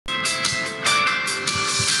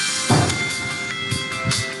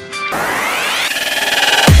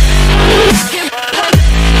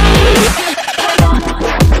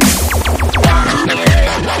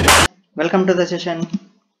Welcome to the session.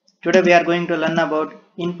 Today we are going to learn about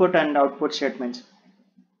input and output statements.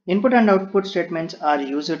 Input and output statements are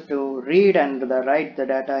used to read and write the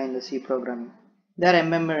data in the C programming. They are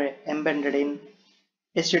embedded in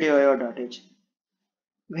stdio.h.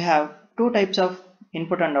 We have two types of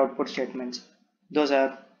input and output statements. Those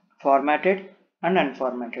are formatted and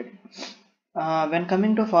unformatted. When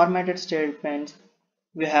coming to formatted statements,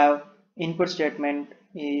 we have input statement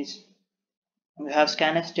is we have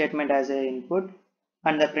scanf statement as an input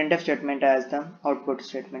and the printf statement as the output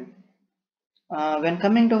statement. When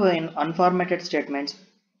coming to unformatted statements,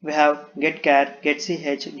 we have getChar,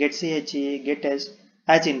 getCh, getChe, getS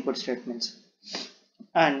as input statements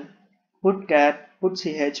and putChar,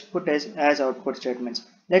 putCh, putS as output statements.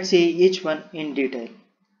 Let's see each one in detail.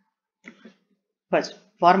 First,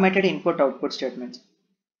 formatted input output statements.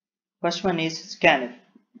 First one is scanf.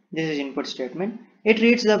 This is input statement. It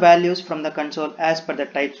reads the values from the console as per the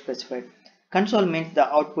type specified. Console means the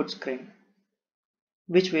output screen,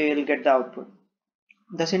 which we will get the output.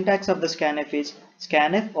 The syntax of the scanf is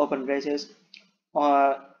scanf open braces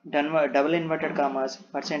or double inverted commas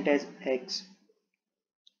percentage x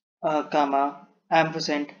comma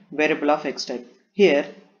ampersand variable of x type. Here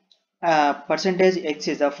percentage x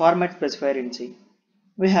is the format specifier in C.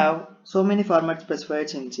 We have so many format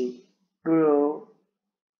specifiers in C.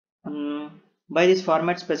 By this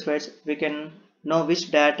format specifiers we can know which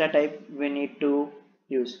data type we need to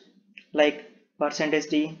use, like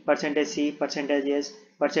 %d, %c, %s,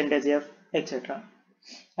 %f, etc.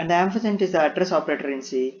 And the ampersand is the address operator in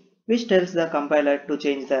C, which tells the compiler to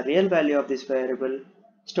change the real value of this variable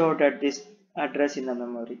stored at this address in the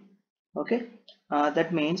memory. Okay,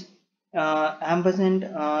 that means ampersand,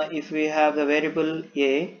 if we have the variable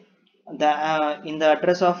a, in the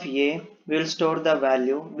address of a we will store the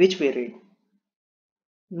value which we read.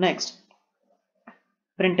 Next,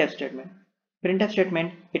 printf statement. Printf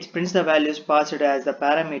statement, it prints the values passed as the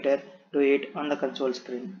parameter to it on the console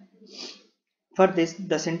screen. For this,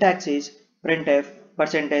 the syntax is printf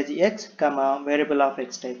 %x comma variable of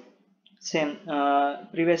x type. Same,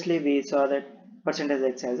 previously we saw that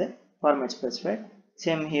 %x as a format specifier.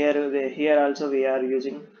 Same here also we are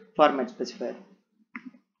using format specifier.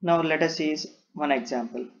 Now let us see one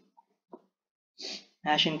example.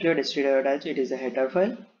 Hash include stdio.h, it is a header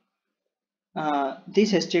file.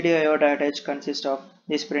 This stdio.h consists of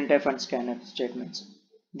this printf and scanf statements.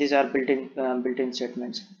 These are built-in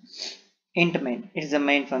statements. Int main is the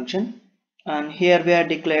main function, and here we are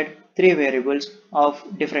declared three variables of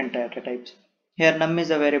different data types. Here num is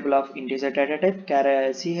a variable of integer data type,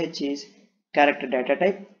 ch is character data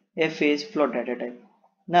type, f is float data type.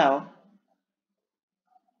 Now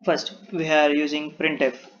first we are using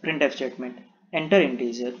printf statement. Enter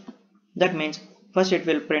integer. That means first it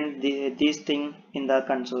will print these thing in the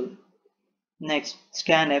console. Next,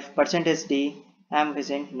 scanf %d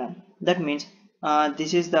ampersand none. That means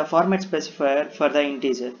this is the format specifier for the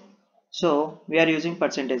integer. So we are using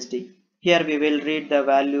 %d. Here we will read the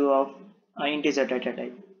value of integer data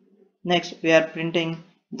type. Next, we are printing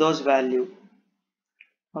those value.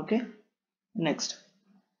 Okay. Next,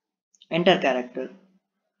 enter character.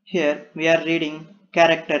 Here we are reading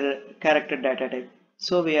character data type.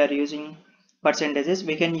 So we are using percentages.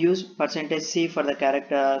 We can use %c for the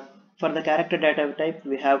character. For the character data type,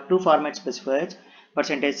 we have two format specifiers,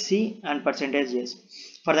 %c and %s.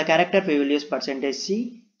 For the character, we will use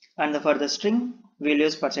 %c, and for the string, we will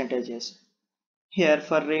use %s. Here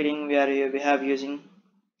for reading, we have used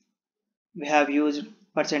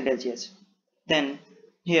 %s. Then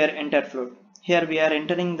here enter float. Here we are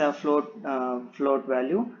entering the float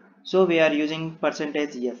value. So we are using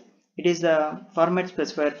 %f. It is the format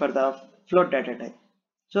specifier for the float data type.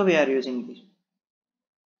 So we are using this.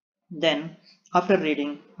 Then after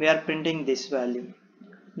reading, we are printing this value.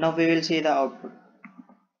 Now we will see the output.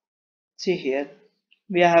 See here,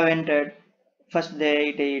 we have entered first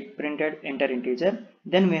it printed enter integer.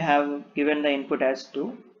 Then we have given the input as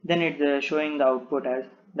 2. Then it is showing the output as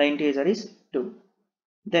the integer is 2.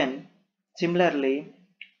 Then similarly,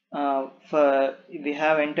 for we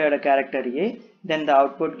have entered a character a, then the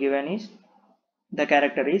output given is the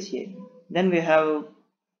character is a. Then we have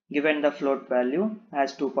given the float value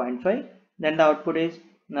as 2.5. Then the output is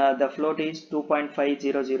the float is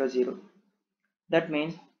 2.5000. That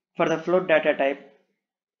means for the float data type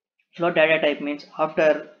means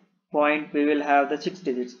after point we will have the 6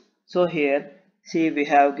 digits. So here see we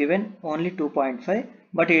have given only 2.5,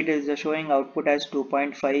 but it is showing output as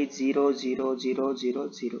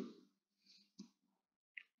 2.500000.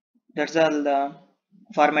 That's all the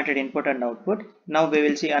formatted input and output. Now we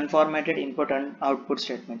will see unformatted input and output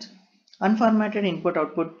statements. Unformatted input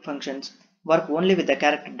output functions work only with the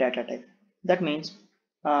character data type. That means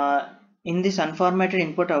in this unformatted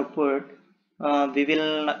input output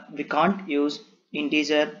we can't use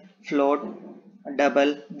integer, float,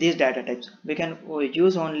 double, these data types. We can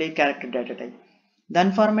use only character data type. The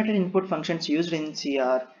unformatted input functions used in C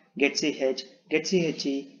are getCH,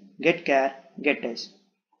 getChe, getChar, getS.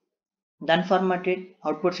 The unformatted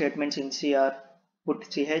output statements in C are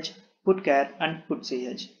putCH, putChar and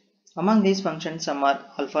putCH. Among these functions, some are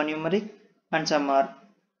alphanumeric and some are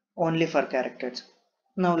only for characters.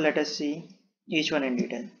 Now let us see each one in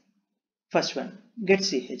detail. First one,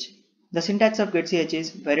 getCH. The syntax of getCH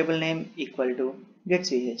is variable name equal to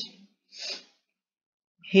getCH.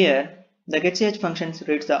 Here, the getCH function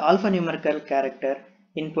reads the alphanumerical character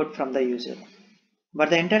input from the user, but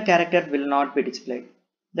the entire character will not be displayed.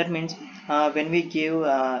 That means when we give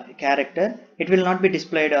a character, it will not be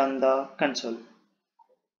displayed on the console.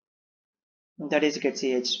 That is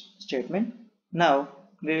getCH statement. Now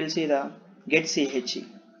we will see the getChe.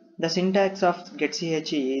 The syntax of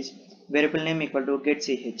getChe is variable name equal to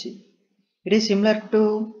getChe. It is similar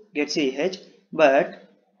to getCH, but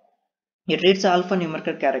it reads the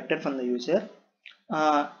alphanumerical character from the user,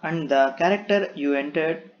 and the character you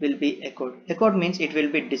entered will be echoed. Echoed means it will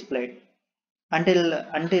be displayed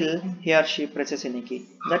until he or she presses any key.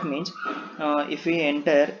 That means if we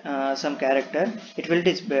enter some character, it will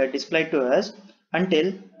display to us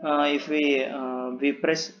until if we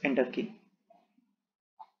press enter key.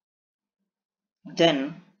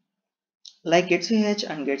 Then, like getCH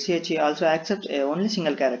and getChe also accepts a only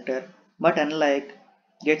single character, but unlike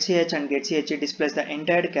getCH and getChe displays the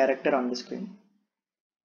entire character on the screen.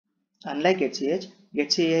 Unlike getCH,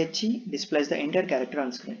 getChe displays the entire character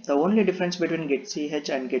on screen. The only difference between getCH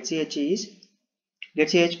and getChe is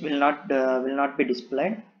getCH will not be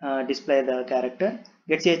displayed display the character.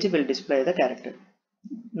 getChe will display the character.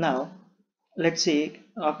 Now let's see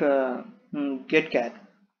after getChar.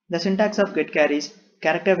 The syntax of getChar is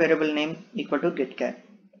character variable name equal to getChar.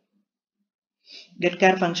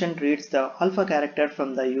 GetChar function reads the alpha character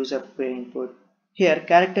from the user input. Here,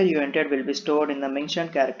 character you entered will be stored in the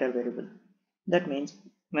mentioned character variable. That means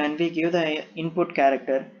when we give the input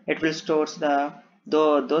character, it will store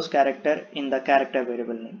those character in the character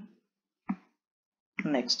variable name.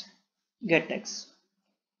 Next, getX.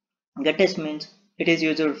 GetS means it is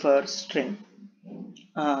used for string.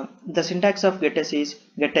 The syntax of getS is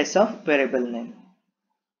getS of variable name.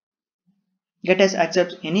 GetS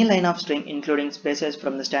accepts any line of string including spaces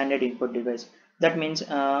from the standard input device. That means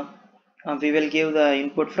we will give the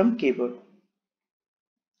input from keyboard.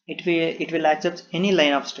 It will accept any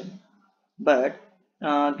line of string, but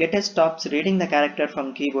getS stops reading the character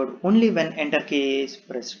from keyboard only when enter key is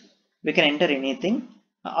pressed. We can enter anything.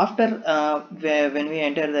 After when we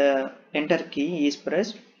enter the enter key is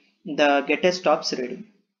pressed, the getS stops reading.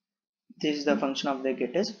 This is the function of the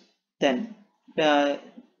getS. Then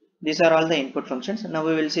these are all the input functions. Now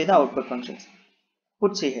we will see the output functions.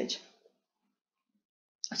 putCH.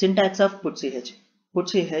 Syntax of putCH.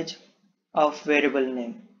 putCH of variable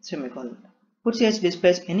name semicolon. putCH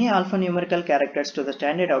displays any alphanumerical characters to the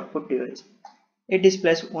standard output device. It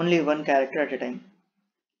displays only one character at a time.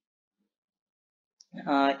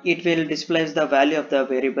 It will display the value of the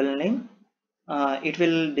variable name. It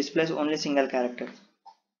will display only single character.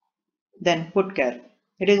 Then putChar.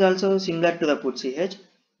 It is also similar to the putCH.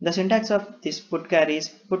 The syntax of this putChar is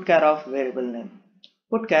putChar of variable name.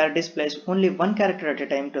 PutChar displays only one character at a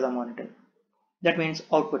time to the monitor. That means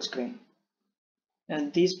output screen.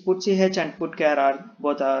 And these putCH and putChar are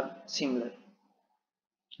both similar.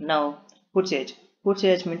 Now putCH.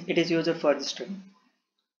 putCH means it is used for the string.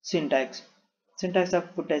 Syntax. Syntax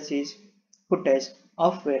of putS is putS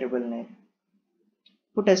of variable name.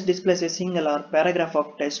 putS displays a single or paragraph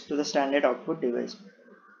of text to the standard output device.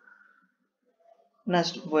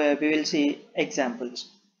 Next we will see examples.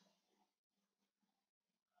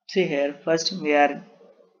 See here, first we are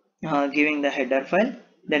giving the header file,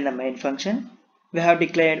 then the main function. We have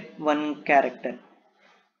declared one character,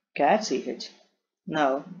 char_ch.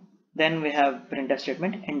 Now then we have printf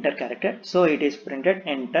statement enter character, so it is printed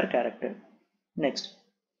enter character. Next,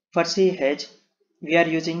 for ch we are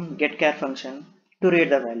using getChar function to read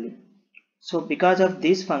the value. So because of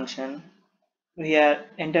this function we are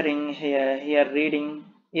entering here reading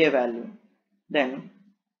a value. Then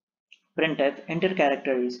printf enter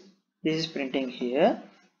character is this is printing here.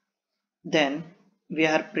 Then we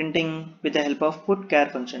are printing with the help of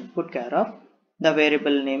putChar function. PutChar of the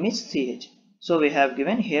variable name is ch. So we have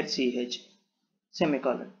given here ch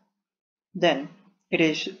semicolon. Then it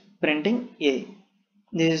is printing a.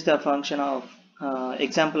 This is the function of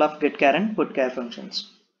example of getChar and putChar functions.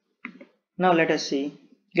 Now let us see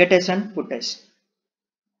getS and putS.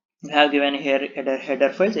 We have given here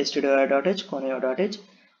header files stdio.h, conio.h,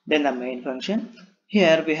 then the main function.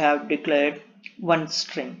 Here we have declared one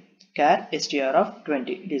string char str of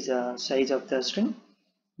 20. It is the size of the string.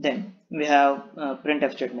 Then we have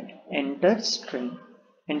printf statement enter string.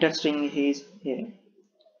 Enter string is here.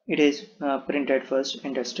 It is printed first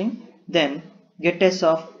enter string. Then getS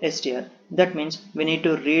of str. That means we need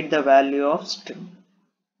to read the value of string.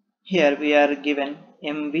 Here we are given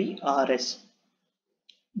mvrs.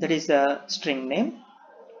 That is the string name.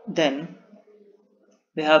 Then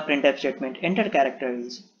we have printf statement entered character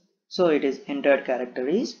is. So it is entered character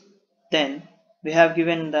is. Then we have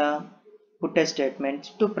given the putS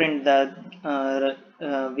statement to print the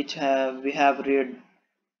we have read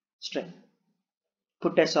string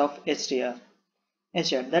putS of str.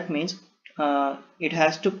 That means it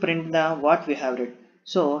has to print the what we have read.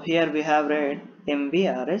 So here we have read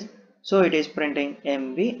mvrs. So it is printing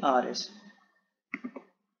mvrs.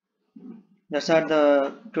 That's all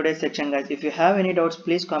the today's section, guys. If you have any doubts,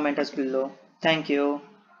 please comment us below. Thank you.